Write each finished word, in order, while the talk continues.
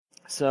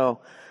So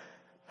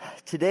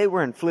today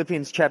we're in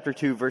Philippians chapter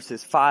 2,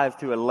 verses 5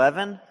 through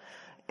 11.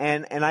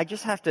 And I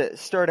just have to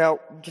start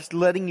out just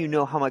letting you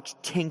know how much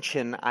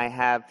tension I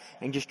have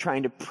in just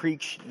trying to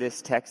preach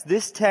this text.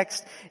 This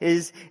text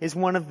is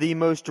one of the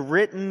most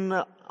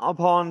written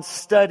upon,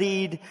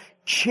 studied,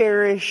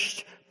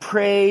 cherished,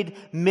 prayed,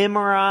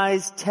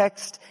 memorized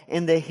text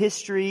in the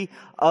history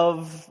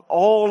of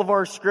all of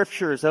our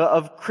scriptures,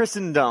 of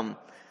Christendom.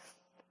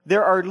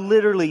 There are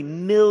literally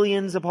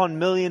millions upon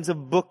millions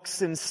of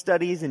books and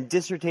studies and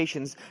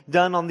dissertations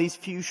done on these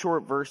few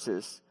short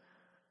verses.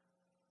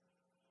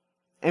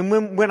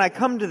 And when I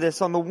come to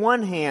this, on the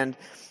one hand,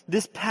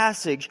 this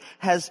passage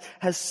has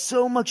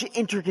so much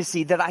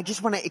intricacy that I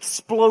just want to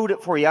explode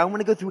it for you. I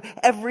want to go through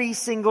every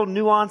single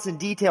nuance and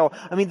detail.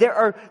 I mean, there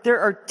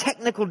are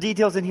technical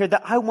details in here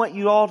that I want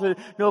you all to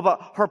know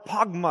about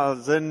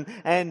harpagmas and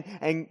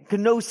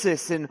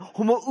kenosis and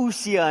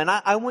homoousia. And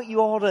I want you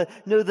all to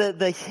know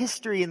the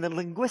history and the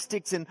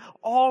linguistics and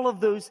all of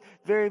those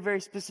very,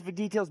 very specific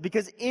details.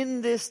 Because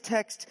in this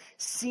text,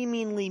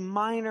 seemingly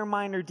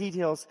minor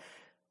details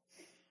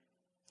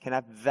can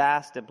have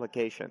vast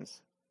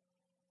implications.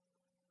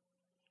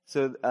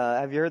 So,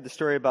 have you heard the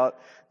story about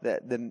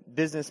the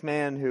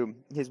businessman who,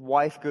 his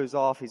wife goes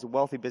off, he's a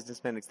wealthy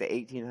businessman, it's the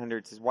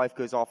 1800s, his wife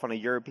goes off on a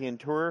European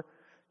tour?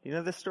 Do you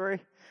know this story?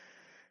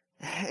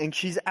 And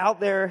she's out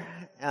there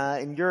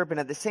in Europe,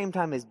 and at the same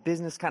time his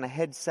business kind of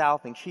heads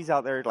south, and she's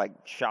out there like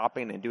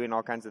shopping and doing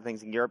all kinds of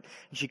things in Europe.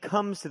 And she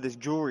comes to this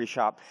jewelry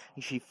shop,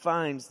 and she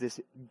finds this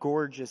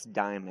gorgeous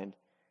diamond,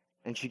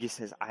 and she just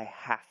says, I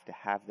have to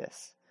have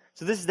this.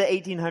 So this is the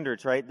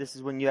 1800s, right? This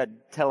is when you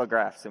had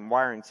telegraphs and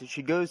wiring. So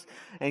she goes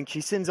and she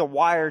sends a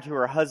wire to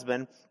her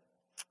husband,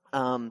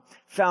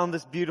 found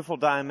this beautiful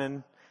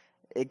diamond.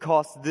 It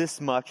costs this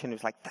much, and it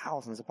was like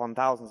thousands upon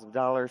thousands of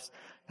dollars.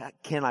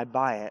 Can I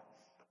buy it?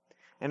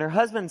 And her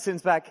husband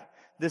sends back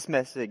this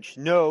message,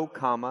 no,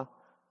 comma,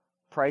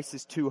 price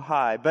is too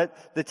high. But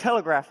the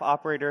telegraph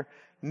operator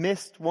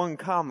missed one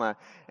comma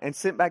and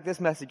sent back this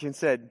message and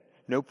said,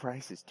 no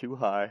price is too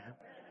high.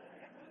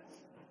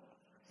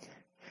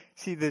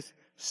 See, this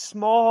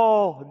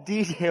small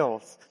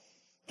details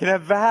can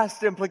have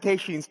vast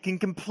implications, can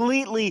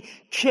completely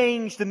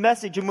change the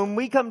message. And when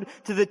we come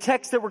to the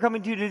text that we're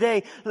coming to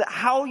today,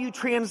 how you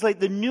translate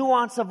the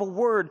nuance of a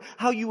word,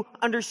 how you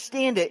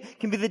understand it,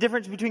 can be the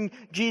difference between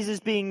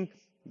Jesus being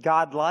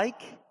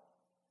God-like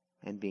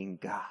and being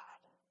God.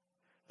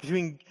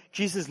 Between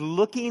Jesus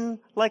looking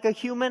like a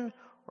human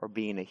or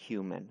being a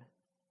human.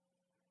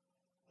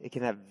 It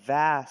can have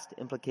vast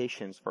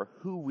implications for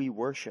who we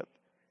worship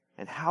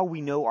and how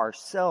we know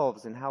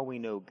ourselves and how we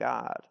know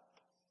God.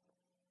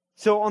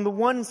 So on the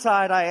one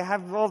side, I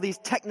have all these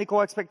technical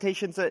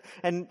expectations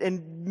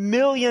and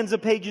millions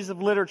of pages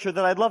of literature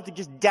that I'd love to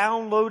just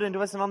download into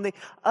us. And on the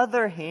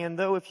other hand,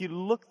 though, if you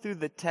look through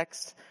the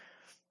text,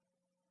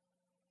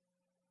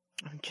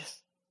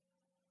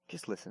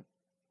 just listen.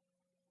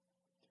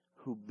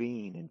 Who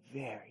being in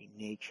very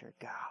nature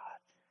God,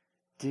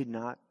 did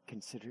not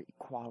consider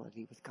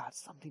equality with God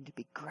something to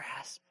be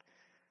grasped.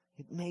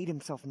 It made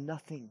himself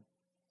nothing,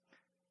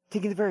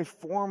 taking the very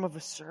form of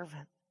a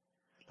servant.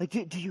 Like,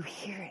 do you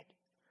hear it?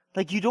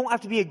 Like, you don't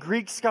have to be a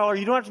Greek scholar.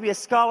 You don't have to be a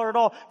scholar at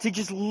all to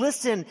just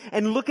listen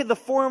and look at the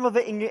form of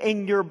it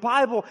in your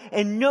Bible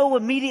and know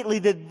immediately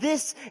that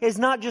this is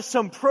not just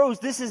some prose.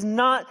 This is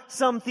not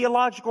some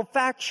theological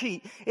fact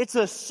sheet. It's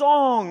a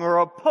song or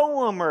a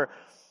poem or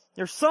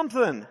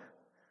something.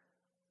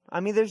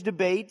 I mean, there's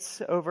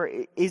debates over,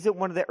 is it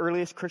one of the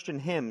earliest Christian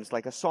hymns,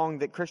 like a song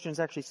that Christians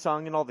actually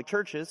sung in all the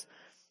churches?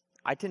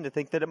 I tend to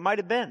think that it might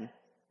have been.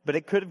 But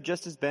it could have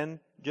just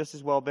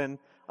as well been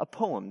a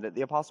poem that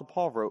the Apostle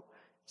Paul wrote.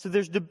 So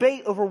there's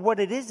debate over what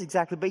it is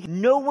exactly, but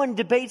no one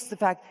debates the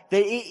fact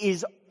that it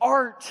is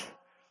art.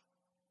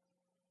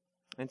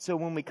 And so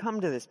when we come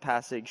to this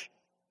passage,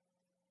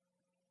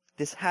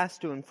 this has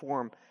to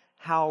inform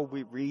how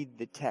we read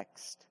the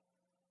text.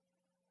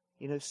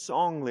 You know,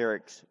 song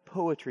lyrics,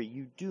 poetry,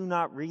 you do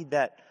not read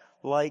that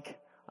like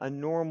a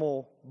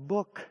normal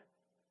book.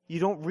 You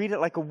don't read it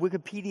like a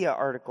Wikipedia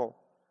article.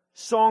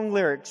 Song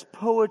lyrics,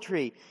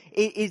 poetry,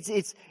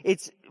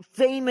 it's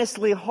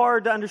famously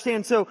hard to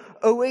understand. So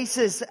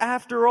Oasis,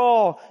 after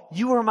all,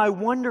 you are my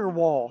wonder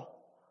wall.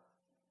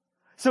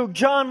 So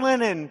John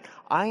Lennon,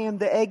 I am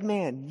the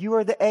Eggman, you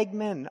are the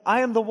Eggman. I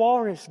am the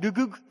walrus, goo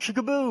goo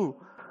chicaboo.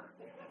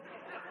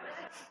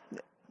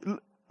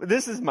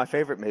 This is my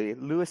favorite maybe,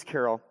 Lewis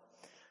Carroll.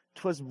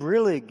 'Twas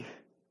brillig,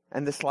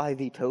 and the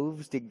slithy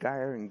toves did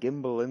gyre and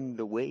gimble in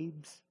the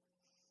waves.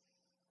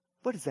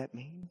 What does that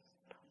mean?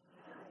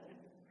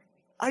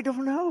 I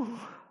don't know.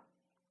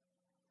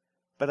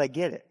 But I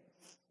get it.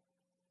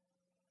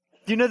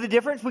 Do you know the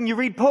difference? When you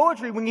read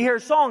poetry, when you hear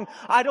a song,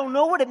 I don't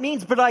know what it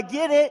means, but I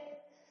get it.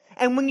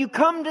 And when you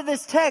come to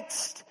this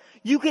text,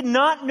 you can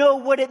not know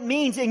what it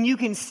means and you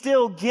can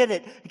still get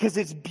it because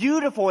it's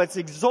beautiful, it's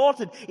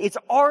exalted, it's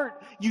art.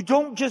 You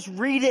don't just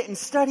read it and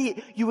study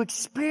it, you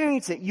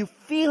experience it, you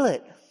feel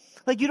it.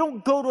 Like you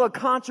don't go to a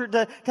concert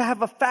to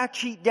have a fact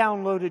sheet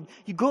downloaded.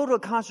 You go to a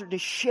concert to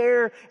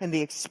share in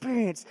the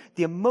experience,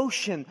 the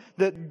emotion,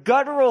 the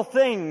guttural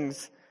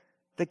things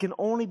that can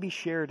only be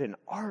shared in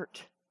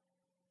art.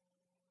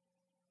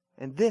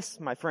 And this,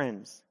 my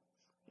friends,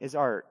 is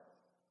art.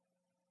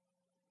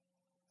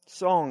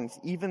 Songs,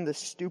 even the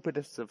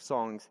stupidest of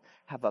songs,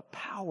 have a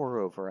power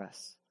over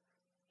us.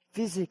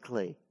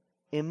 Physically,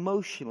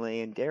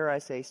 emotionally, and dare I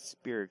say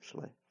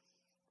spiritually.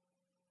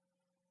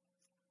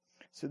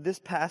 So this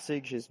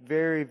passage is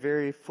very,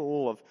 very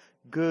full of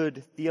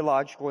good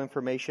theological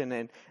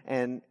information,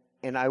 and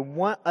I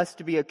want us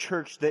to be a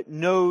church that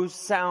knows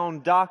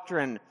sound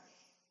doctrine.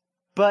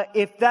 But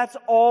if that's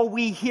all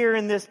we hear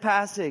in this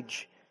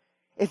passage,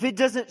 if it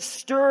doesn't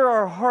stir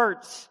our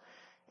hearts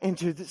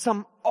into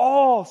some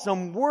awe,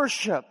 some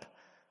worship,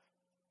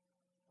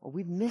 well,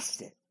 we've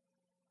missed it.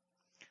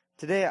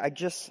 Today, I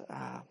just,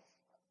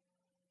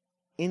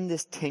 in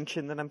this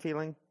tension that I'm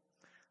feeling,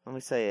 let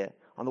me say it.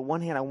 On the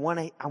one hand, I want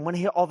to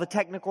hit all the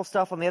technical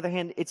stuff. On the other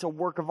hand, it's a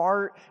work of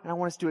art, and I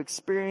want us to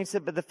experience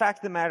it. But the fact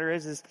of the matter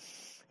is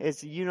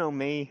you know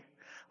me.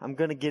 I'm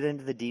going to get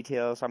into the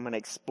details. I'm going to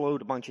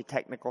explode a bunch of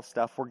technical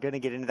stuff. We're going to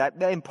get into that.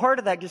 And part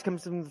of that just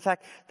comes from the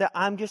fact that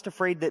I'm just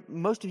afraid that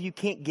most of you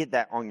can't get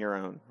that on your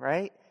own,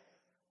 right?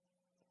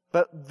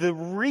 But the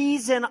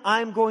reason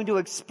I'm going to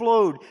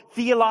explode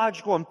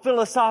theological and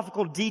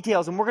philosophical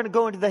details, and we're going to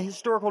go into the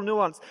historical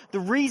nuance, the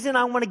reason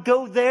I want to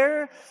go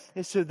there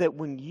is so that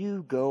when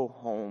you go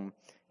home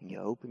and you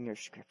open your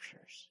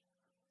scriptures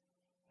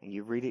and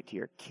you read it to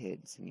your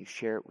kids and you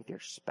share it with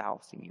your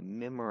spouse and you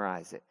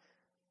memorize it,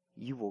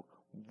 you will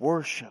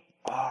worship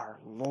our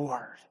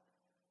Lord.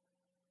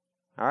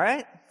 All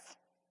right?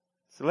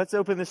 So let's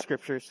open the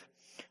scriptures,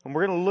 and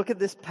we're going to look at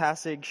this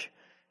passage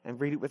and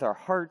read it with our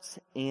hearts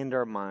and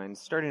our minds.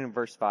 Starting in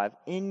verse 5,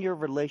 in your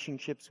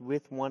relationships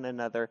with one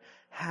another,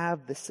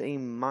 have the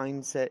same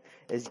mindset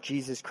as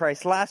Jesus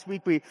Christ. Last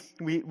week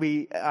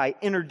I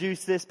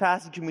introduced this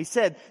passage, and we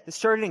said that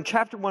starting in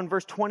chapter 1,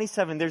 verse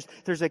 27,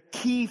 there's a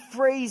key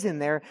phrase in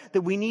there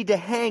that we need to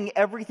hang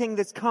everything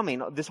that's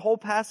coming, this whole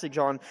passage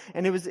on.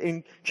 And it was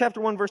in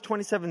chapter 1, verse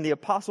 27, the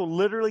apostle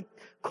literally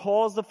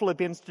calls the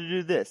Philippians to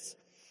do this: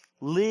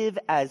 live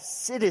as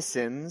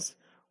citizens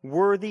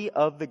worthy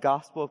of the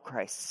gospel of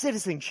Christ.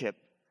 Citizenship.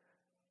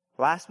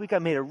 Last week I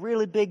made a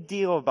really big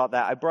deal about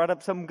that. I brought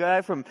up some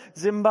guy from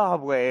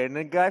Zimbabwe, and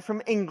a guy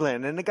from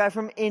England, and a guy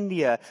from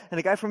India, and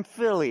a guy from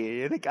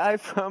Philly, and a guy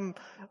from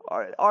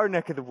our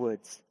neck of the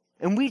woods.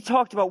 And we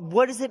talked about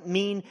what does it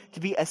mean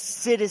to be a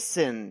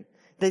citizen.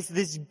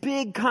 This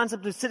big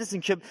concept of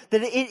citizenship,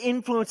 that it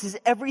influences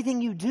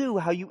everything you do,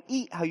 how you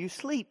eat, how you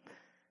sleep,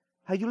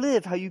 how you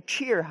live, how you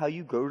cheer, how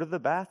you go to the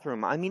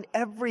bathroom. I mean,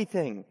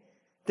 everything.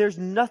 There's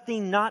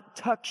nothing not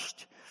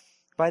touched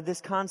by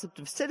this concept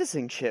of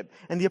citizenship.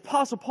 And the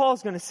Apostle Paul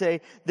is going to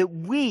say that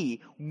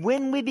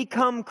when we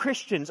become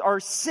Christians, our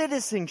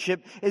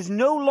citizenship is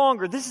no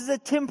longer, this is a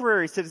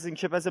temporary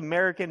citizenship as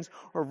Americans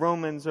or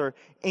Romans or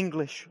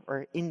English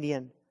or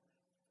Indian.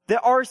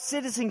 That our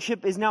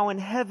citizenship is now in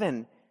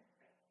heaven.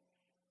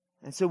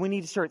 And so we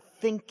need to start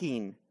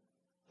thinking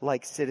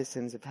like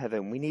citizens of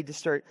heaven. We need to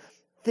start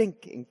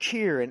think and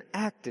cheer and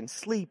act and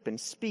sleep and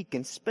speak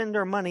and spend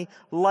our money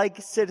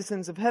like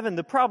citizens of heaven.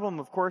 The problem,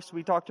 of course,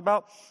 we talked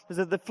about was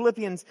that the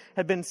Philippians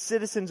had been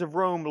citizens of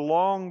Rome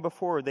long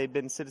before they'd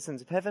been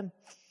citizens of heaven.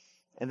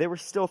 And they were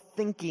still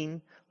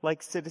thinking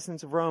like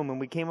citizens of Rome. And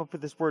we came up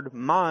with this word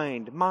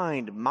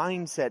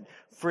mindset,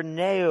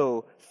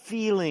 phroneo,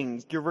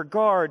 feelings, your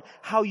regard,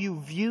 how you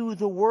view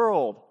the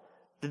world.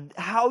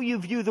 How you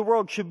view the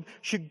world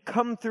should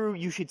come through,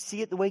 you should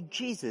see it the way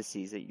Jesus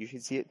sees it. You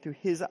should see it through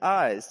his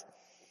eyes.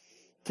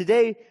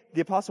 Today,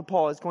 the Apostle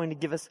Paul is going to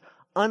give us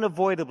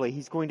unavoidably,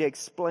 he's going to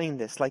explain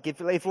this. Like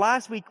if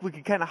last week we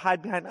could kind of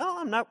hide behind,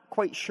 I'm not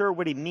quite sure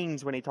what he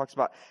means when he talks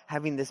about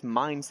having this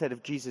mindset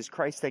of Jesus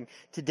Christ thing.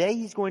 Today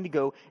he's going to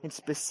go in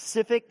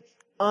specific,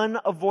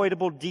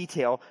 unavoidable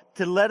detail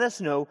to let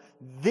us know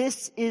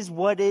this is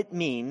what it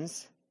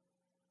means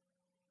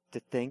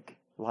to think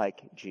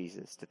like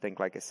Jesus, to think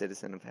like a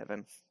citizen of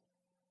heaven.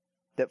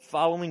 That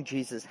following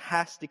Jesus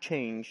has to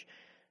change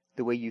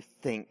the way you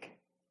think.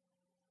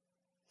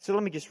 So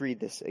let me just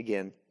read this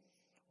again.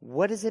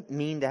 What does it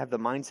mean to have the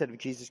mindset of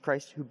Jesus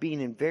Christ, who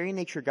being in very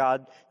nature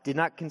God, did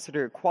not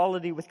consider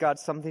equality with God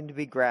something to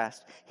be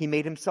grasped? He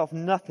made himself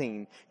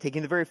nothing,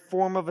 taking the very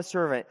form of a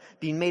servant,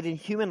 being made in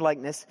human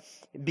likeness,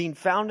 being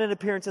found in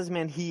appearance as a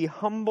man, he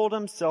humbled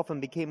himself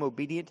and became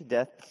obedient to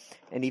death,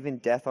 and even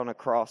death on a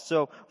cross.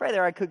 So right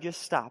there I could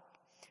just stop,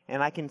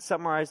 and I can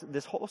summarize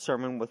this whole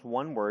sermon with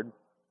one word: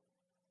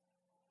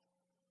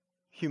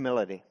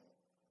 humility.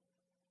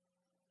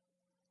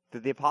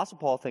 That the Apostle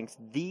Paul thinks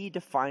the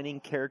defining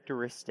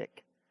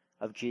characteristic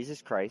of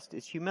Jesus Christ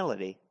is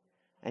humility.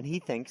 And he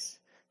thinks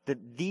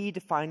that the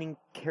defining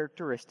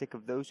characteristic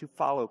of those who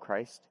follow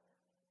Christ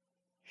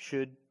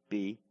should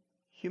be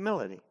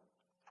humility.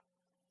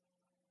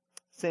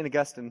 St.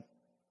 Augustine,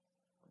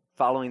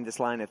 following this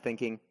line of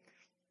thinking,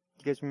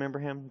 you guys remember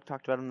him? We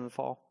talked about him in the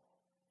fall.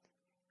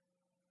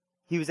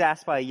 He was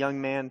asked by a young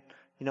man,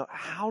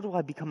 how do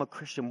I become a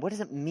Christian? What does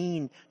it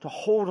mean to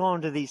hold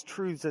on to these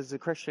truths as a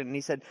Christian? And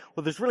he said,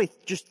 well, there's really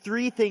just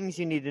 3 things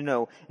you need to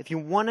know. If you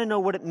want to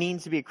know what it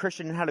means to be a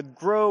Christian and how to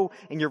grow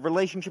in your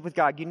relationship with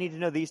God, you need to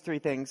know these 3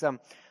 things.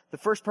 The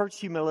first part's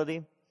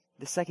humility.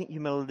 The second,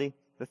 humility.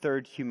 The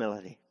third,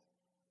 humility.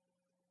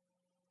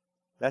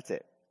 That's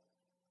it.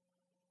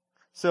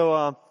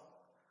 So,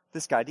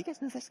 this guy, do you guys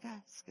know this guy?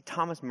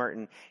 Thomas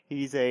Merton.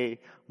 He's a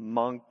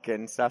monk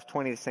and stuff,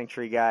 20th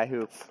century guy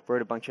who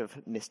wrote a bunch of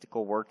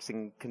mystical works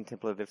and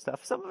contemplative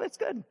stuff. Some of it's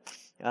good.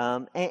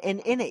 And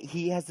in it,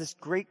 he has this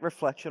great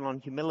reflection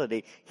on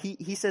humility.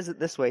 He says it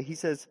this way. He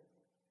says,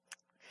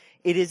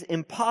 it is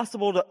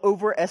impossible to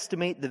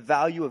overestimate the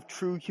value of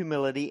true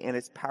humility and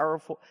its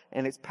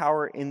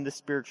power in the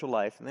spiritual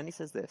life. And then he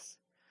says this,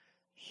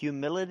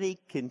 humility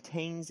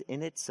contains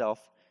in itself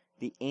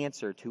the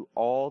answer to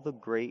all the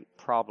great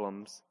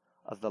problems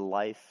of the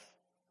life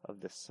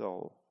of the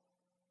soul.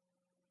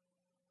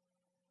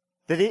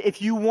 That if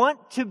you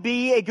want to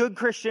be a good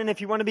Christian,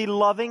 if you want to be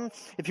loving,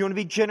 if you want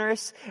to be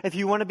generous, if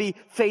you want to be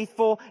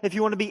faithful, if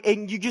you want to be,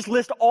 and you just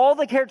list all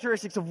the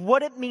characteristics of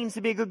what it means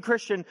to be a good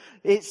Christian,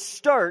 it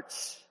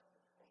starts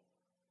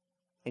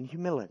in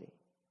humility.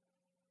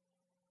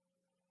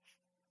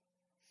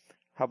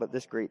 How about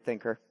this great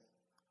thinker?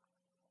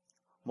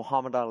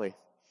 Muhammad Ali.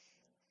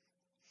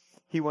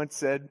 He once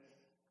said,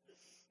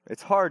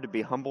 it's hard to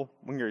be humble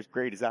when you're as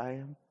great as I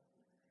am.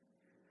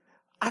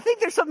 I think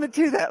there's something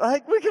to that.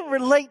 Like, we can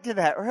relate to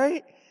that,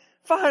 right?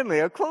 Finally,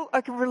 a quote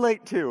I can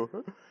relate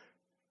to.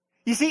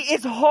 You see,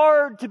 it's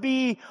hard to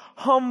be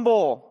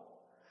humble.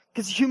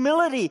 Because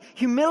humility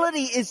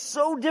is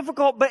so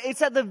difficult, but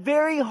it's at the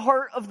very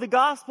heart of the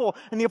gospel.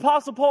 And the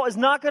Apostle Paul is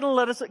not going to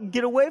let us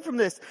get away from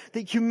this.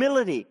 That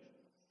humility,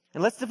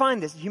 and let's define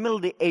this,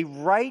 humility, a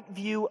right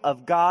view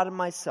of God and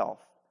myself.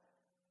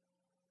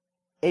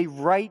 A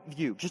right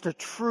view, just a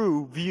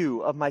true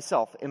view of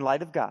myself in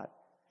light of God.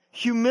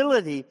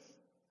 Humility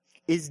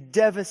is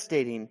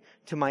devastating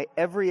to my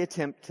every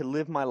attempt to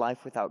live my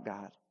life without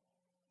God.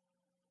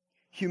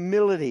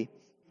 Humility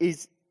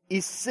is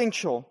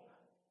essential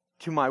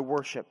to my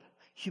worship.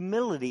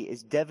 Humility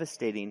is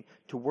devastating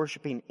to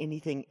worshiping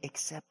anything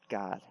except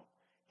God.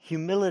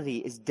 Humility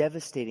is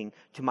devastating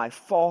to my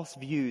false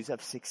views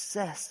of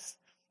success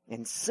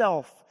and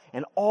self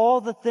and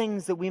all the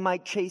things that we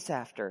might chase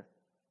after.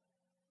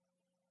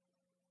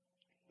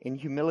 In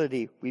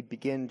humility, we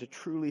begin to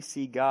truly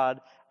see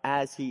God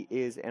as He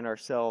is and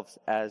ourselves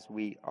as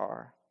we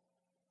are.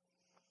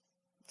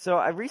 So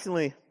I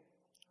recently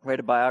read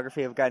a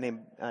biography of a guy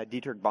named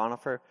Dietrich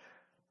Bonhoeffer.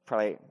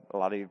 Probably a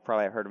lot of you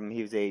probably heard of him.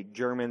 He was a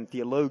German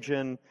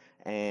theologian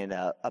and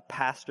a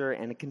pastor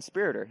and a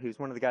conspirator. He was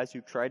one of the guys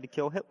who tried to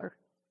kill Hitler.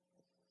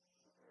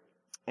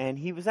 And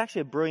he was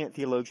actually a brilliant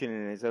theologian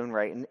in his own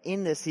right. And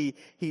in this,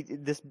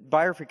 this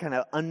biography kind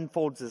of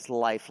unfolds his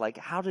life. Like,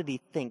 how did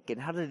he think? And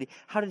how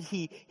did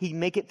he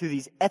make it through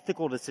these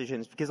ethical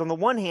decisions? Because on the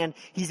one hand,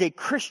 he's a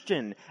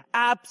Christian,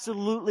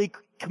 absolutely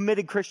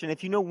committed Christian.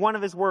 If you know one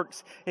of his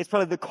works, it's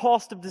probably The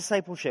Cost of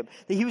Discipleship.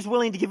 That he was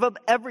willing to give up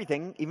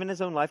everything, even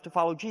his own life, to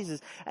follow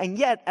Jesus. And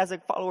yet, as a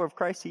follower of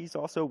Christ, he's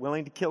also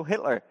willing to kill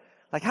Hitler.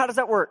 Like, how does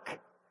that work?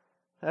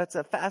 That's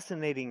a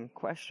fascinating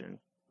question.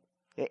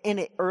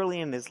 Early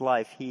in his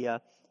life, he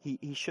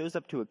shows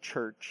up to a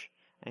church,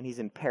 and he's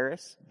in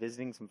Paris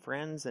visiting some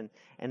friends, and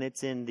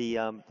it's in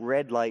the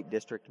red light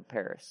district of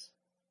Paris.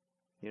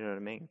 You know what I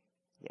mean?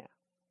 Yeah.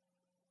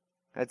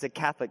 It's a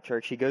Catholic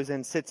church. He goes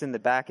in, sits in the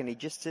back, and he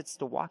just sits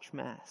to watch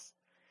Mass.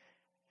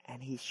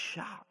 And he's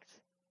shocked,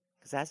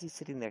 because as he's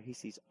sitting there, he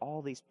sees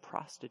all these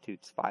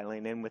prostitutes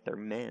filing in with their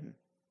men.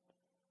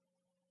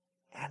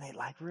 And it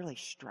really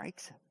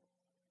strikes him.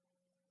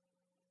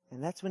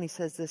 And that's when he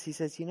says this. He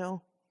says,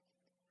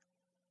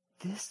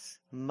 this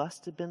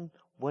must have been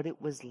what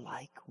it was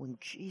like when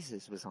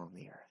Jesus was on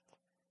the earth.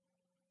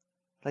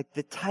 Like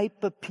the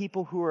type of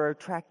people who are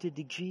attracted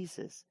to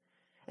Jesus.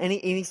 And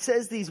he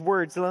says these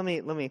words. Let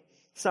me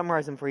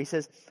summarize them for you. He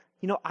says,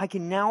 I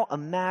can now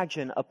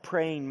imagine a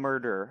praying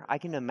murderer. I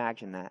can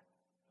imagine that.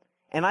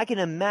 And I can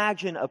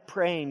imagine a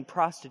praying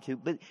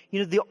prostitute. But,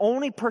 the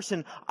only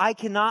person I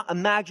cannot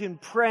imagine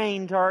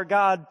praying to our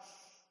God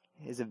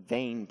is a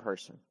vain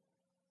person.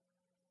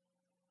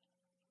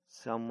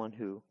 Someone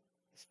who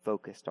is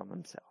focused on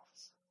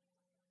themselves.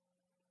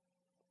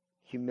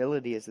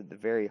 Humility is at the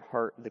very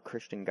heart of the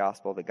Christian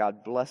gospel, that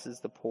God blesses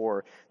the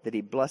poor, that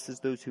He blesses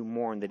those who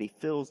mourn, that He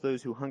fills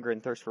those who hunger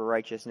and thirst for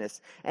righteousness.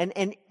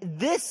 And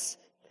this,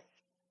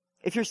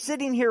 if you're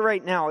sitting here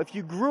right now, if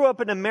you grew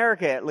up in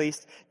America at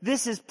least,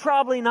 this is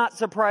probably not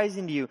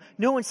surprising to you.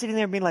 No one's sitting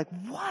there being like,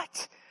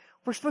 what?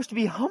 We're supposed to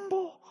be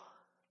humble?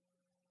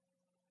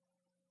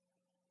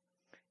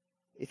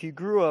 If you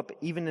grew up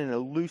even in a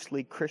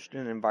loosely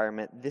Christian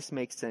environment, this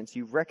makes sense.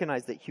 You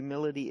recognize that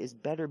humility is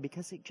better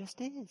because it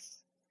just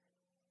is.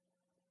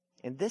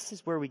 And this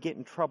is where we get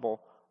in trouble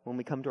when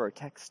we come to our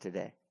text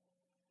today.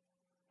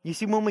 You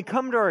see, when we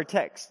come to our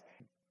text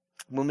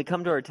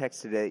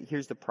today,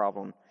 here's the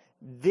problem.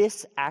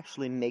 This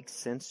actually makes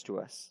sense to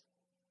us.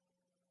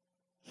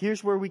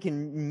 Here's where we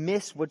can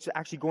miss what's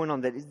actually going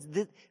on.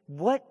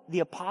 What the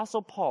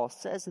Apostle Paul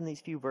says in these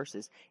few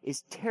verses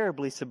is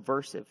terribly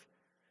subversive.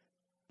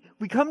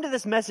 We come to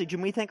this message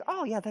and we think,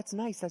 oh yeah, that's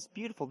nice, that's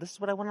beautiful. This is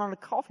what I want on a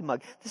coffee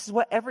mug. This is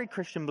what every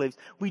Christian believes.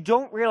 We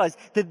don't realize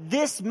that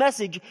this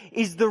message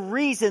is the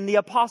reason the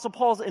Apostle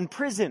Paul's in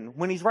prison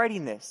when he's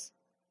writing this.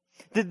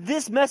 That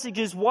this message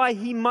is why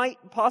he might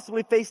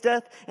possibly face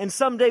death and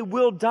someday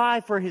will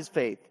die for his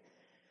faith.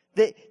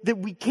 That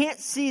we can't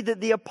see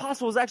that the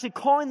apostle is actually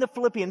calling the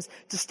Philippians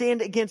to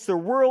stand against their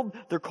world,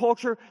 their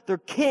culture, their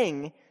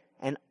king,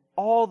 and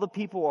all the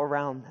people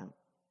around them.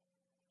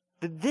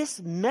 That this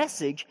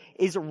message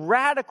is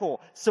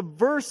radical,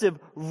 subversive,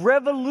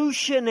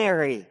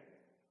 revolutionary.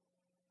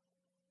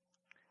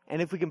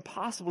 And if we can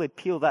possibly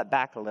peel that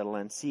back a little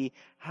and see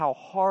how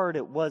hard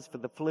it was for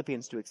the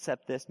Philippians to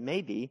accept this,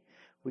 maybe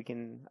we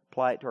can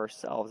apply it to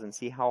ourselves and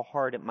see how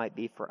hard it might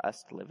be for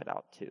us to live it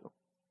out too.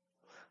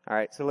 All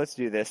right, so let's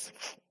do this.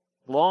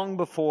 Long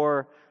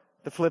before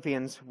the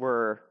Philippians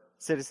were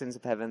citizens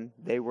of heaven,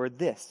 they were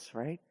this,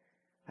 right?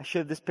 I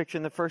showed this picture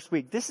in the first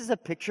week. This is a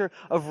picture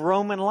of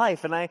Roman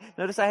life, and I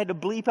noticed I had to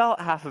bleep out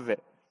half of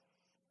it.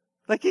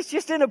 Like, it's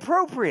just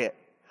inappropriate.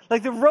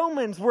 Like, the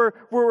Romans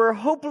were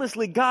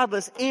hopelessly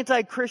godless,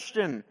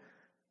 anti-Christian.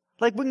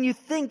 Like, when you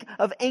think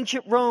of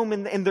ancient Rome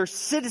and their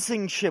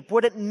citizenship,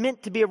 what it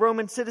meant to be a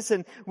Roman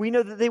citizen, we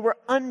know that they were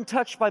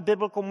untouched by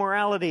biblical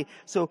morality.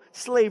 So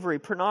slavery,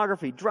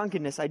 pornography,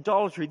 drunkenness,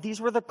 idolatry, these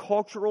were the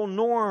cultural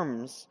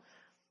norms.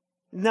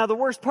 Now, the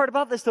worst part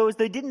about this, though, is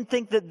they didn't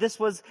think that this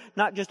was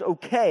not just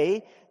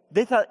okay.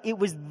 They thought it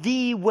was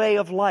the way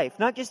of life.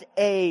 Not just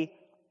an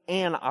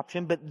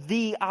option, but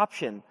the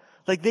option.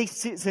 Like, they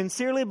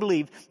sincerely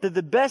believed that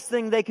the best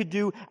thing they could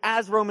do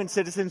as Roman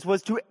citizens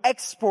was to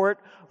export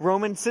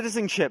Roman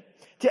citizenship,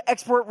 to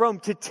export Rome,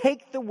 to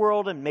take the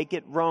world and make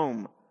it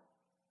Rome.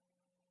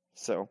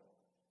 So,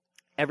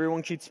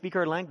 everyone should speak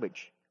our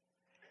language.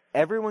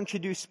 Everyone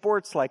should do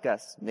sports like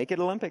us, make it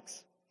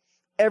Olympics.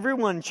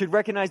 Everyone should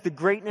recognize the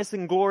greatness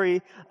and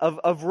glory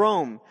of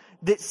Rome.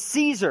 That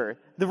Caesar,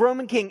 the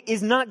Roman king,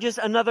 is not just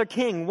another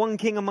king, one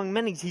king among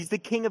many. He's the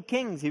King of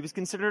Kings. He was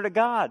considered a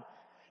god.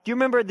 Do you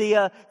remember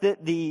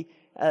the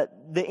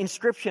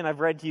inscription I've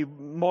read to you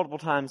multiple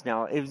times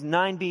now? It was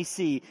 9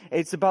 BC.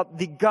 It's about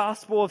the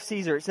gospel of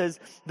Caesar. It says,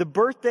 the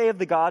birthday of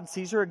the god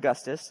Caesar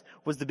Augustus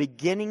was the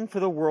beginning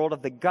for the world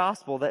of the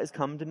gospel that has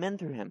come to men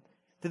through him.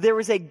 That there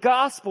was a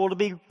gospel to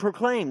be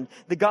proclaimed.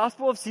 The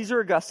gospel of Caesar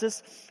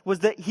Augustus was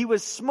that he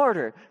was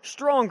smarter,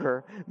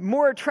 stronger,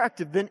 more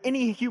attractive than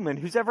any human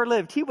who's ever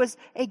lived. He was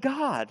a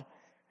god.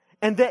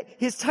 And that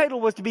his title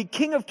was to be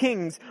King of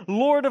Kings,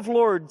 Lord of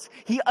Lords.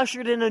 He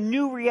ushered in a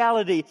new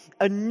reality,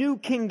 a new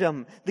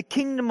kingdom, the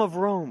kingdom of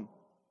Rome.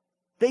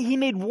 That he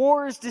made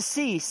wars to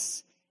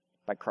cease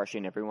by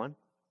crushing everyone.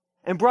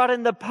 And brought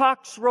in the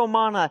Pax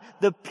Romana,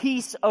 the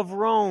peace of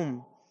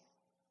Rome.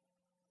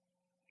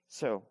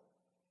 So,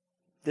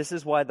 this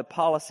is why the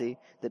policy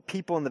that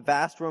people in the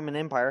vast Roman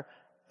Empire,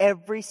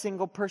 every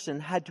single person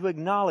had to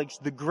acknowledge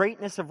the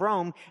greatness of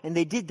Rome, and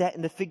they did that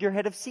in the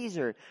figurehead of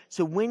Caesar.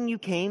 So when you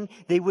came,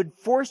 they would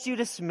force you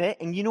to submit,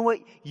 and you know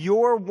what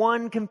your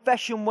one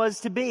confession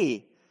was to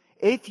be?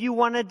 If you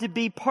wanted to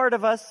be part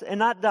of us and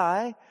not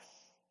die,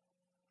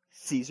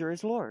 Caesar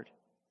is Lord.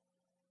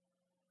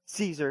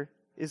 Caesar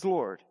is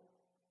Lord.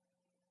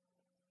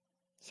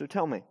 So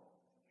tell me,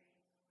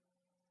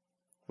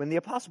 when the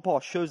Apostle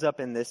Paul shows up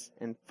in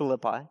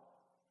Philippi,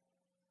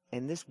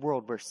 in this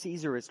world where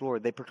Caesar is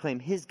Lord, they proclaim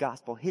his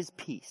gospel, his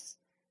peace.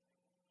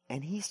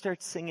 And he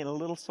starts singing a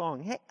little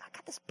song. Hey, I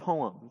got this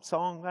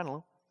song, I don't know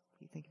what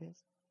do you think it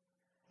is?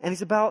 And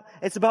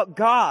it's about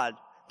God,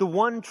 the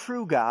one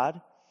true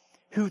God,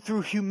 who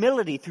through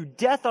humility, through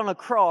death on a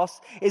cross,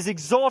 is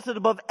exalted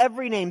above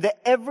every name, that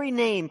every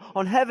name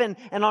on heaven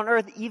and on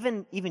earth,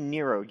 even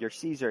Nero, your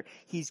Caesar,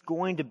 he's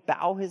going to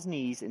bow his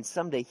knees, and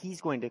someday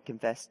he's going to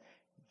confess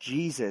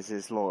Jesus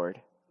is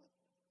Lord.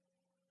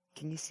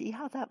 Can you see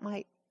how that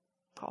might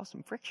cause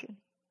some friction?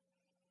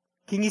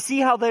 Can you see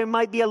how there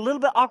might be a little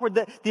bit awkward?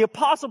 The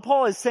Apostle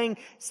Paul is saying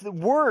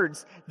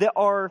words that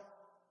are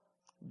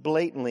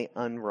blatantly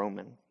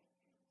un-Roman.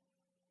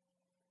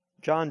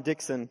 John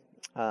Dickson,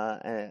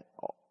 an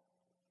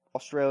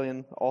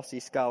Australian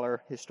Aussie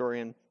scholar,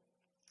 historian,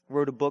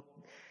 wrote a book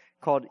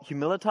called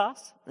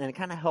Humilitas, and it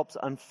kind of helps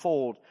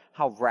unfold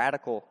how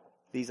radical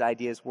these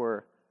ideas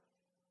were.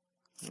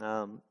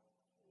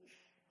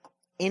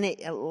 In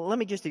it, let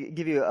me just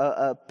give you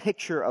a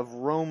picture of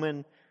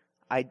Roman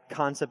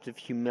concept of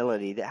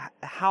humility,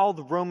 how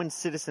the Roman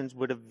citizens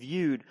would have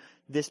viewed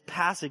this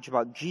passage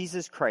about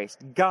Jesus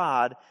Christ,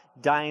 God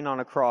dying on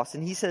a cross.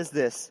 And he says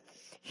this,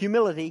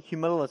 humility,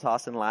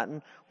 humilitas in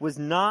Latin, was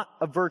not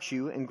a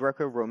virtue in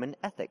Greco-Roman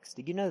ethics.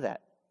 Did you know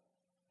that?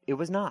 It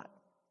was not.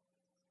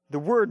 The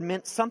word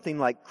meant something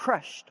like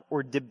crushed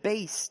or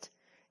debased.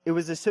 It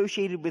was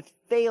associated with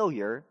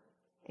failure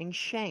and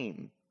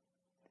shame.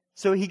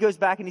 So he goes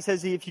back and he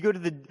says, if you go to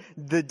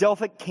the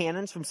Delphic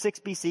canons from 6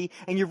 BC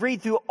and you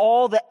read through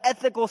all the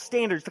ethical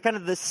standards, the kind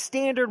of the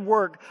standard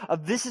work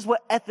of this is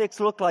what ethics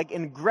look like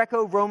in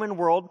Greco-Roman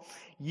world,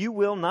 you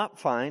will not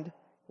find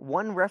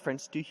one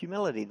reference to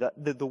humility.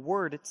 The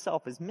word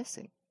itself is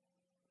missing.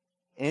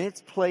 In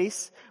its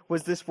place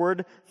was this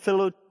word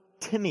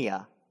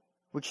philotimia,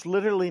 which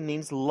literally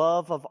means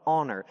love of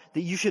honor,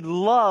 that you should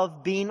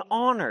love being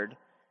honored.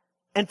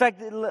 In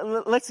fact,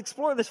 let's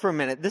explore this for a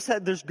minute.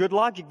 There's good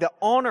logic. The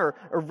honor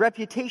or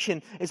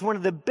reputation is one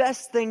of the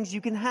best things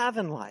you can have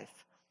in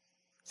life.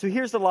 So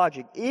here's the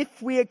logic.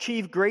 If we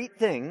achieve great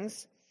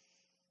things,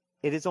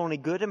 it is only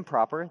good and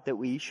proper that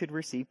we should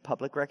receive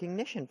public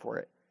recognition for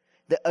it.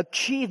 The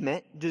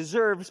achievement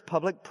deserves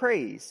public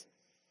praise.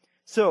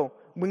 So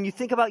when you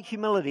think about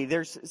humility,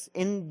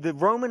 in the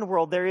Roman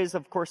world, there is,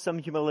 of course, some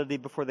humility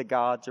before the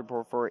gods or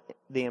before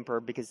the emperor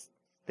because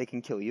they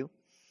can kill you.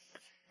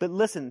 But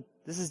listen,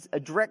 this is a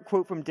direct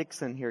quote from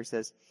Dixon here. It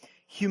says,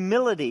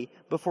 humility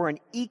before an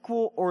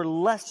equal or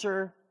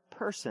lesser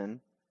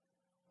person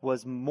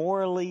was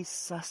morally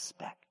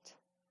suspect.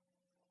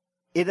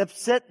 It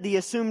upset the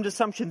assumed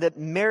assumption that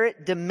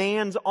merit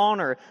demands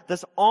honor.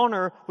 Thus,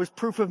 honor was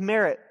proof of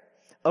merit.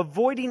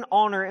 Avoiding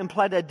honor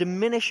implied a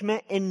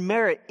diminishment in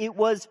merit. It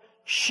was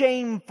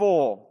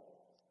shameful.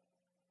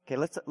 Okay,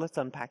 let's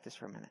unpack this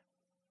for a minute.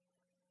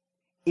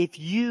 If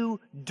you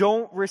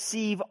don't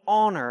receive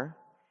honor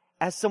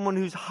as someone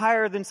who's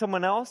higher than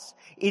someone else,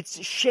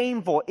 it's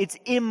shameful, it's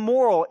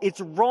immoral, it's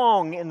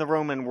wrong in the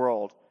Roman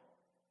world.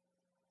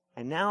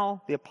 And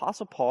now the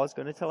Apostle Paul is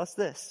going to tell us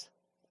this.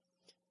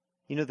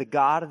 You know, the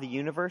God of the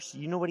universe,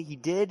 you know what he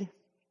did?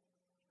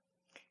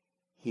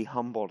 He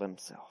humbled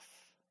himself.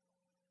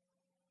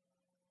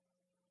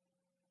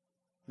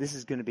 This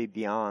is going to be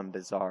beyond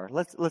bizarre.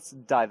 Let's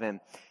dive in.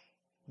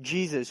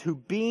 Jesus, who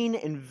being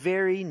in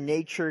very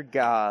nature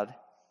God,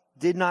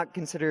 did not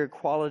consider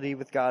equality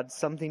with God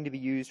something to be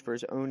used for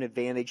his own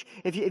advantage.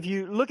 If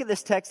you look at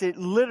this text, it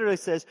literally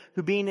says,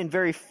 who being in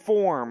very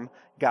form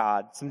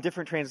God. Some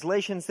different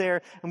translations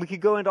there, and we could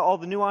go into all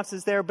the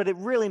nuances there, but it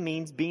really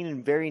means being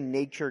in very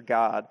nature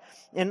God.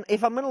 And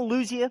if I'm going to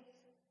lose you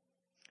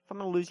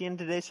in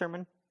today's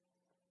sermon,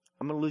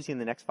 I'm going to lose you in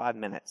the next 5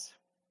 minutes.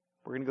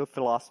 We're going to go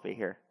philosophy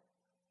here.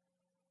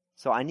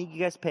 So I need you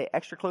guys to pay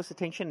extra close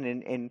attention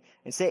and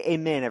say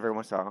amen every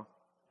once in a while.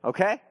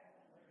 Okay?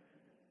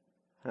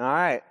 All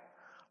right.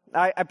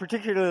 I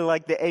particularly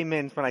like the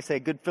amens when I say a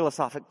good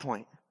philosophic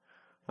point.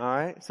 All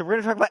right. So we're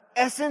going to talk about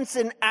essence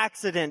and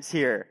accidents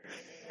here.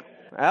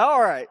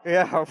 All right.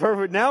 Yeah.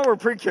 Perfect. Now we're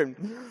preaching.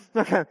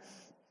 Okay.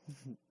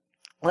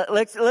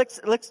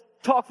 Let's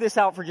talk this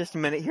out for just a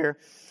minute here.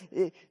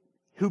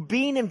 Who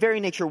being in very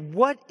nature,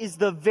 what is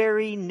the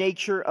very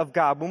nature of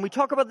God? When we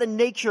talk about the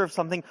nature of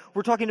something,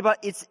 we're talking about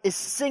its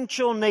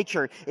essential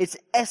nature, its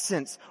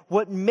essence,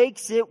 what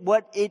makes it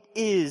what it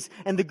is.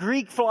 And the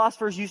Greek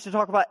philosophers used to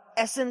talk about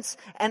essence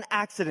and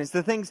accidents,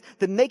 the things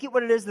that make it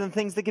what it is and the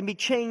things that can be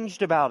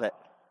changed about it.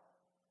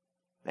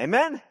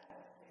 Amen?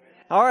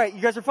 All right,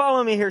 you guys are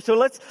following me here. So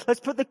let's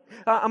put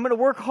I'm going to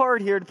work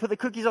hard here to put the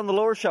cookies on the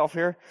lower shelf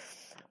here.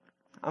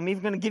 I'm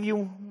even going to give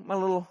you my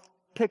little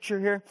picture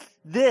here.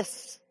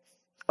 This,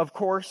 of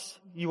course,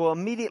 you will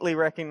immediately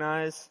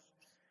recognize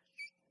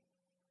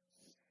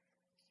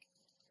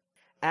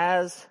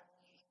as,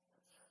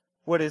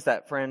 what is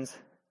that, friends?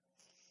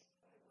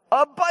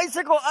 A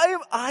bicycle.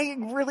 I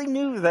really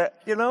knew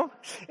that, you know.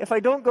 If I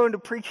don't go into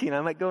preaching,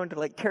 I might go into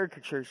like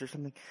caricatures or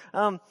something.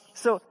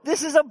 So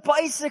this is a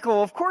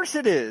bicycle. Of course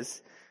it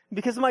is.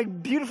 Because of my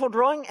beautiful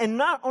drawing. And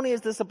not only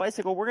is this a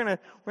bicycle, we're gonna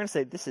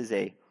say this is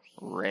a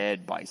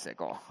red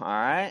bicycle. All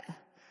right.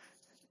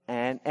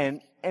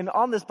 And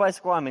on this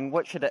bicycle, I mean,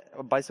 what should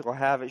a bicycle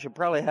have? It should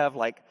probably have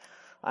like,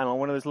 I don't know,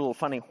 one of those little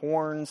funny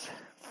horns.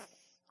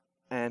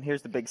 And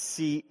here's the big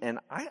seat. And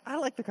I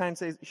like the kind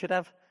that should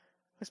have,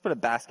 let's put a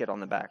basket on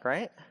the back,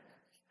 right?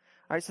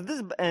 All right, so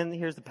and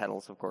here's the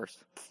pedals, of course.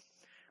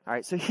 All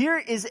right, so here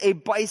is a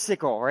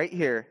bicycle right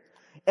here.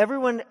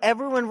 Everyone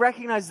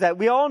recognizes that.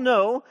 We all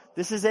know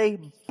this is a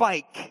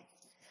bike.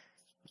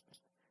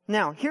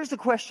 Now, here's the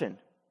question.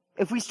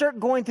 If we start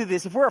going through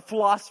this, if we're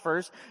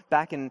philosophers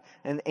back in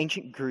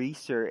ancient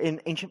Greece or in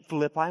ancient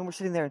Philippi, and we're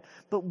sitting there,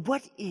 but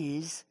what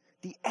is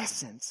the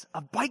essence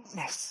of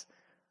bikeness?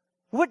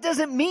 What does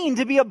it mean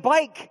to be a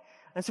bike?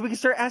 And so we can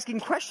start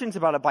asking questions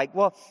about a bike.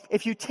 Well,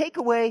 if you take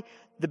away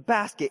the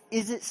basket,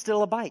 is it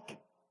still a bike?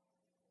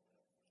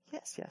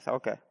 Yes,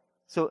 okay.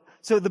 So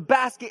the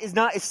basket is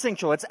not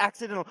essential, it's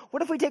accidental.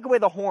 What if we take away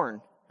the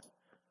horn?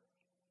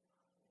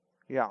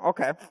 Yeah,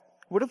 okay.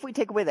 What if we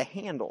take away the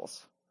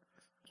handles?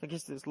 I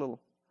guess this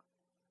little...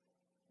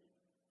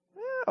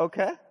 Yeah,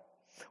 okay.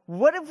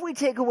 What if we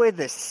take away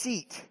the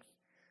seat?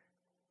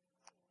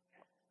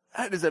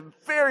 That is a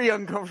very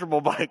uncomfortable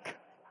bike.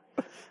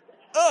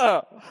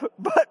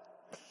 But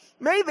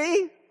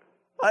maybe.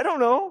 I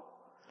don't know.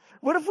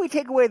 What if we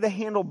take away the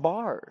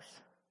handlebars?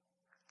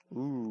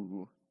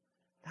 Ooh.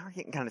 Now we're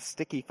getting kind of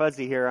sticky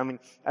fuzzy here. I mean,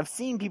 I've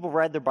seen people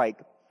ride their bike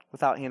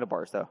without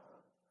handlebars, though.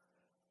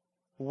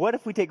 What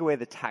if we take away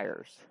the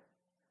tires?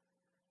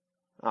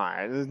 All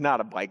right, it's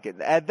not a bike.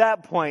 At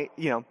that point,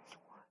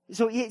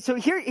 So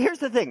here's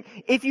the thing.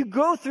 If you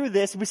go through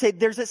this, we say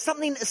there's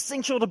something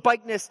essential to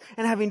bikeness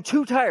and having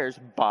two tires.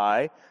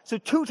 So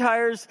two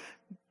tires,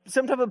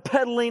 some type of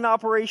pedaling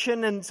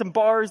operation and some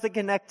bars that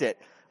connect it,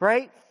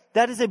 right?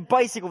 That is a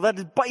bicycle. That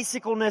is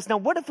bicycleness. Now,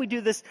 what if we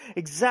do this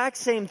exact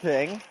same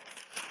thing,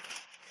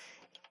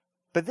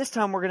 but this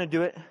time we're going to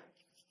do it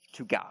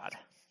to God?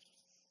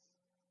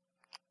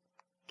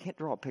 Can't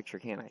draw a picture,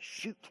 can I?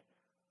 Shoot.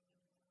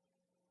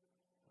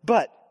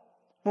 But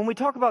when we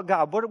talk about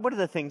God, what are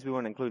the things we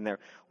want to include in there?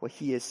 Well,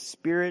 He is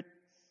spirit,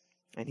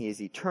 and He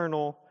is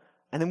eternal.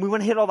 And then we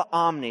want to hit all the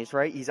omnis,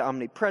 right? He's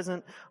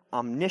omnipresent,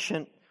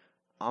 omniscient,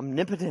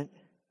 omnipotent.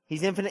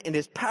 He's infinite in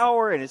His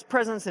power, and His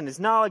presence, and His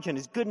knowledge, and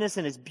His goodness,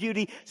 and His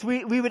beauty. So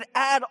we would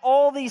add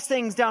all these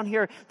things down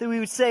here that we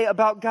would say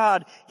about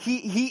God.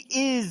 He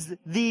is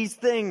these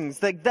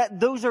things. Like that,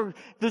 those are,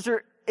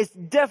 it's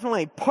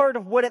definitely part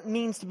of what it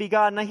means to be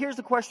God. Now here's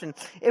the question.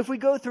 If we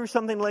go through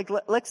something like,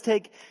 let's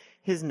take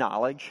His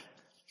knowledge.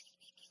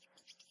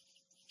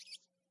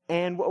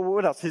 And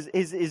what else?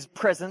 His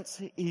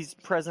presence. He's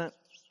present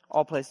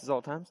all places,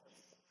 all times.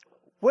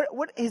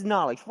 What His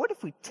knowledge? What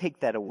if we take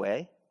that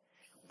away?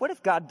 What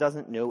if God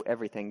doesn't know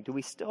everything? Do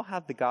we still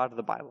have the God of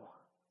the Bible?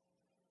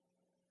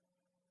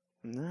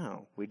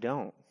 No, we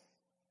don't.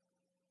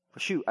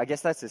 Shoot, I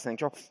guess that's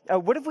essential.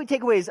 What if we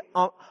take away His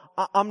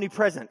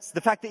omnipresence? The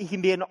fact that He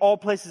can be in all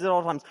places at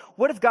all times.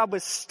 What if God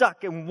was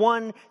stuck in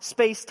one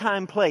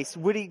space-time place?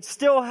 Would He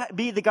still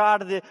be the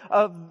God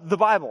of the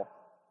Bible?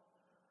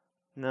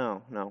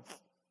 No.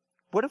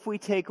 What if we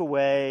take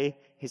away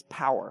His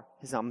power,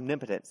 His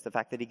omnipotence, the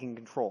fact that He can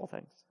control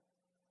things?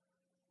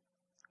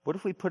 What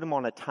if we put Him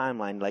on a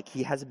timeline like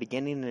He has a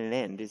beginning and an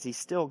end? Is He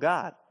still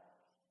God?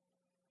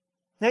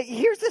 Now,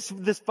 here's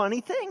this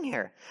funny thing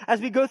here. As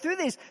we go through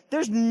these,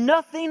 there's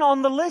nothing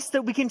on the list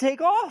that we can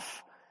take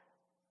off.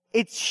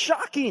 It's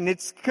shocking.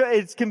 It's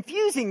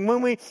confusing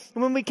when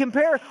we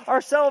compare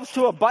ourselves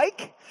to a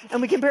bike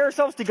and we compare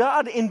ourselves to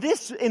God in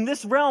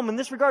this realm, in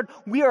this regard.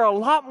 We are a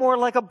lot more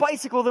like a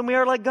bicycle than we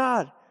are like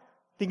God.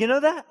 Did you know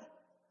that?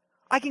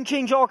 I can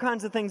change all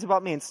kinds of things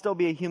about me and still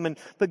be a human,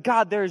 but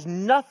God, there is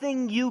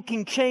nothing you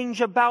can change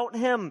about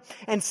Him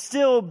and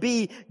still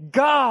be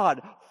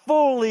God,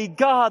 fully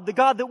God, the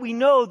God that we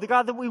know, the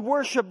God that we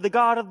worship, the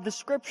God of the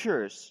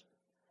Scriptures.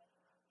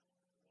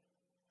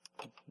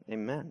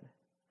 Amen.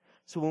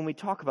 So when we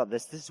talk about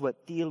this is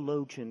what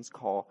theologians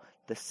call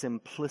the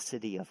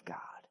simplicity of God.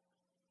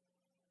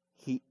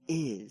 He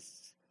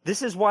is.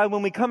 This is why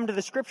when we come to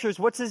the Scriptures,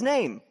 what's His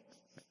name?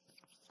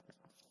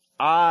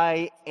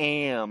 I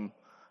am.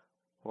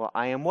 Well,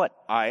 I am what?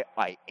 I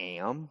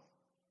am.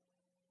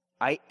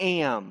 I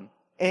am.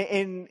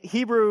 In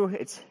Hebrew,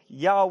 it's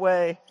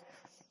Yahweh.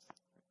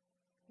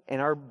 In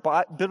our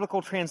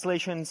biblical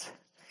translations,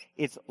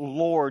 it's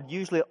Lord.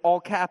 Usually all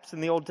caps in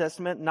the Old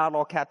Testament, not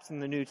all caps in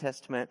the New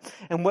Testament.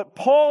 And what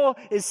Paul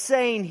is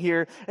saying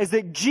here is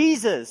that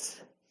Jesus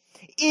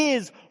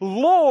is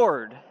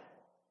Lord.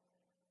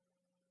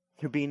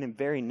 Who being in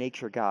very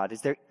nature God.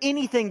 Is there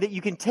anything that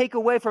you can take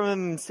away from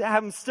Him and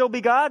have Him still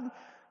be God?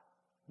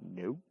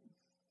 Nope.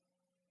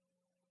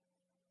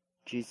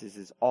 Jesus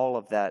is all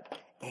of that.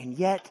 And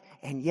yet,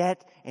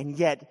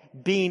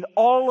 being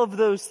all of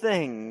those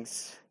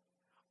things,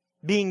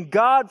 being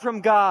God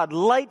from God,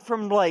 light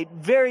from light,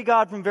 very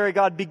God from very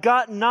God,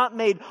 begotten, not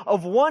made,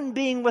 of one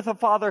being with a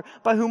Father,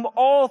 by whom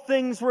all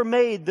things were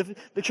made,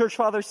 the church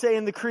fathers say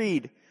in the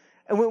Creed.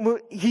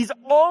 And He's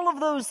all of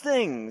those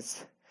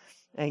things.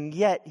 And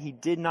yet, He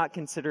did not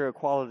consider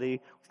equality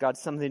with God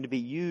something to be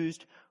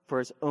used for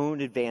His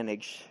own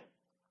advantage.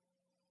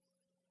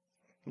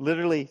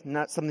 Literally,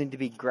 not something to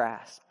be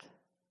grasped.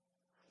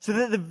 So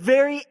that the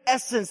very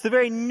essence, the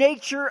very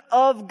nature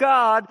of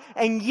God,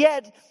 and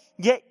yet,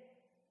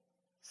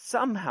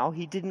 somehow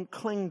He didn't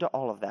cling to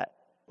all of that.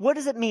 What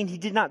does it mean He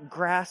did not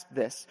grasp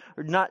this,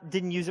 or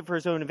didn't use it for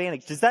His own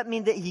advantage? Does that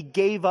mean that He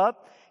gave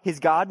up His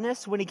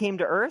godness when He came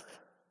to earth?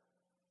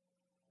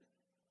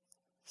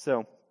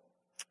 So,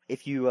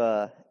 if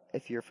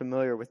you're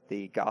familiar with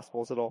the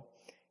Gospels at all,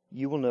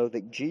 you will know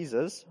that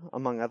Jesus,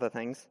 among other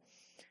things,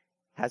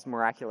 has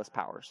miraculous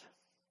powers.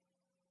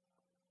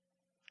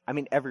 I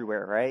mean,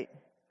 everywhere, right?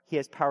 He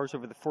has powers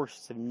over the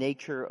forces of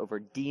nature, over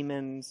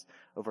demons,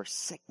 over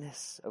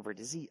sickness, over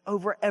disease,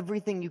 over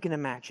everything you can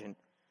imagine.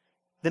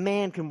 The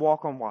man can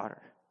walk on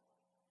water.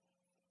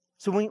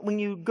 So when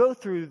you go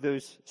through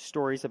those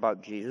stories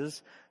about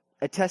Jesus,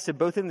 attested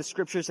both in the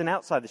Scriptures and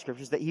outside the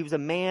Scriptures, that He was a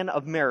man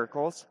of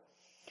miracles.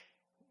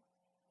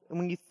 And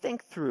when you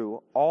think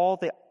through all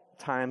the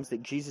times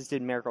that Jesus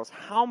did miracles,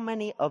 how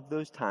many of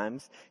those